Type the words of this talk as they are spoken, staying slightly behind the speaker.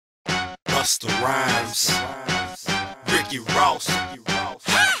Busta Rhymes, Ricky Ross.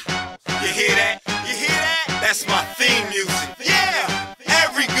 You hear that? You hear that? That's my theme music. Yeah!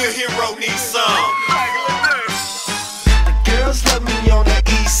 Every good hero needs some. The girls love me on the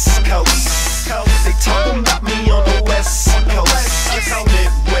East Coast. They talking about me on the West Coast.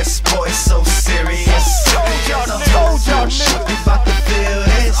 Midwest boy so serious. Told y'all we about to feel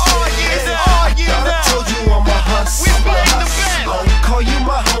this. I told you I'm a hustler. I'll call you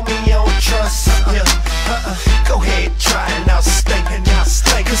my homie, you don't trust. Go ahead, try and I'll stay.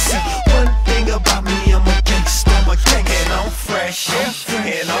 Cause see, one thing about me, I'm a gangster. And I'm fresh,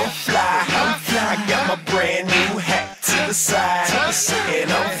 and I'm fly. I got my brand new hat to the side.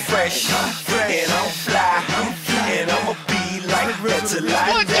 And I'm fresh, and I'm fly. And I'ma be like that till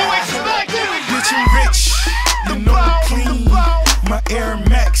I die. Rich and rich, you know I'm clean. My Air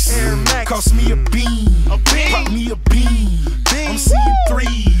Max cost me a bean. Pop me a bean. I'm seeing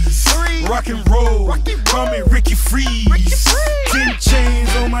threes. Rock and roll, call me Ricky Freeze. 10 chains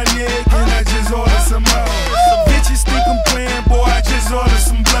on my neck and I just ordered some more. Bitches think I'm playing, boy, I just ordered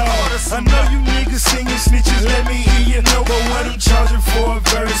some blow. I know you niggas singing snitches, let me hear you know. But what I'm charging for a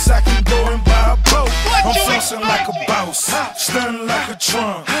verse, I can go and buy a boat. I'm flossing like a boss, stunning like a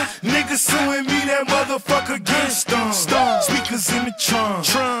trunk. Niggas suing me, that motherfucker get stung. Speakers in the trunk,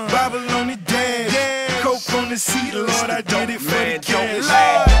 Bible on the dash, coke on the seat, Lord, I did it for the cash.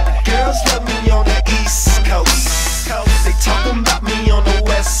 Girls love me on the East Coast. They talking about me on the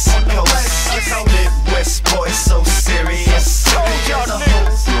West Coast. Midwest boy so serious.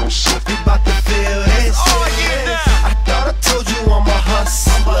 We about to feel this. I thought I told you I'm a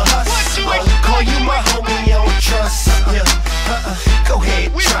hustler. I'll call you my homie, you don't trust. Go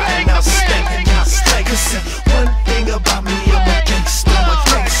ahead, try and I'll stay. Cause see, one thing about me, I'm a gangster.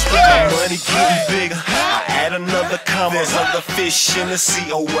 My money getting bigger, I add another comma. There's other fish in the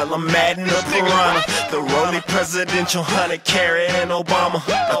sea, oh well I'm adding a piranha. The rolling presidential 100 carat and Obama.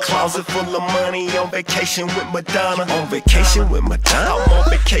 A closet full of money, on vacation with Madonna. On vacation with Madonna? I'm on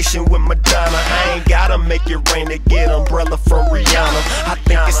vacation with Madonna. I ain't gotta make it rain to get umbrella from Rihanna. I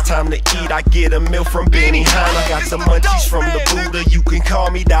think it's time to eat, I get a meal from Benihana. Got the munchies from the Buddha, you can call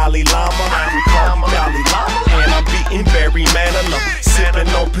me Dalai Lama. You call me Dalai Lama. And I'm beating Barry Manilow, sipping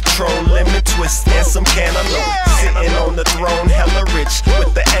on Patron, lemon twist, and some cantaloupe. Sitting on the throne, hella rich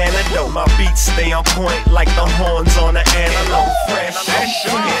with the antidote. My beats stay on point like the horns on an antelope. Fresh,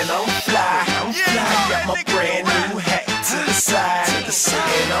 and I'm fly. I got my brand new hat to the side.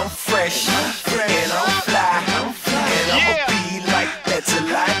 And I'm fresh, and I'm fly. And I'ma be like that till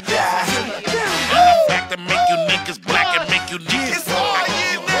I die. I'm back to make you niggas black and make you niggas black.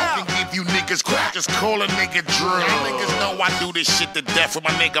 And give you niggas crack, just call a nigga drill. Niggas know I do this shit to death with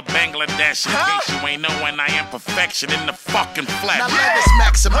my nigga Bangladesh. In case you ain't knowing, I am perfection in the fucking flesh. Now let us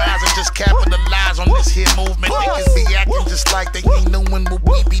maximize and just capitalize on this here movement. Niggas be acting just like they ain't knowing what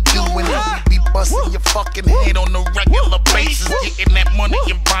we be doing. We be busting your fucking head on a regular basis, getting that money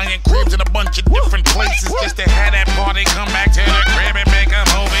and buying cribs in a bunch of different places just to have that party come back to the crib and make a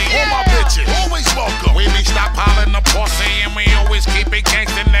movie. All my bitches, always welcome. We be stockpiling the pussy and we always keep it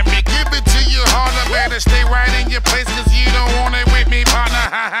gangsta. Let me give it to you harder, better stay right in your place cause you don't want it with me, partner.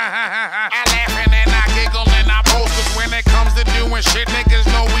 I laugh and then I giggle and I boast cause when it comes to doing shit, niggas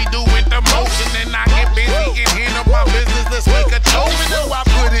know we do it the most. And then I get busy and handle my business this week of toast. Even though I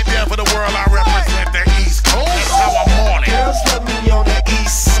put it there for the world, I represent the East Coast. That's how I'm on it. Girls love me on the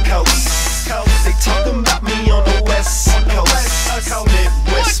East Coast. They talking about me on the West Coast.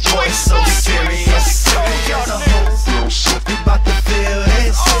 Midwest boy so serious. We about to feel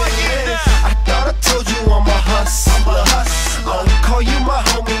this. I thought I told you I'm a hustler. I'll call you my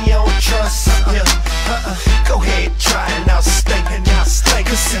homie, you don't trust. Go ahead, try and I'll stay.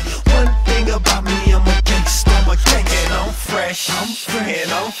 Cause see, one thing about me, I'm a gangster. And I'm fresh,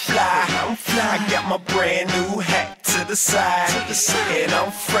 and I'm fly. I got my brand new hat to the side. And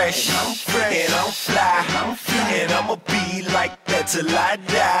I'm fresh, and I'm fly. And I'ma be like that till I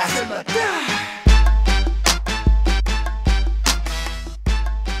die.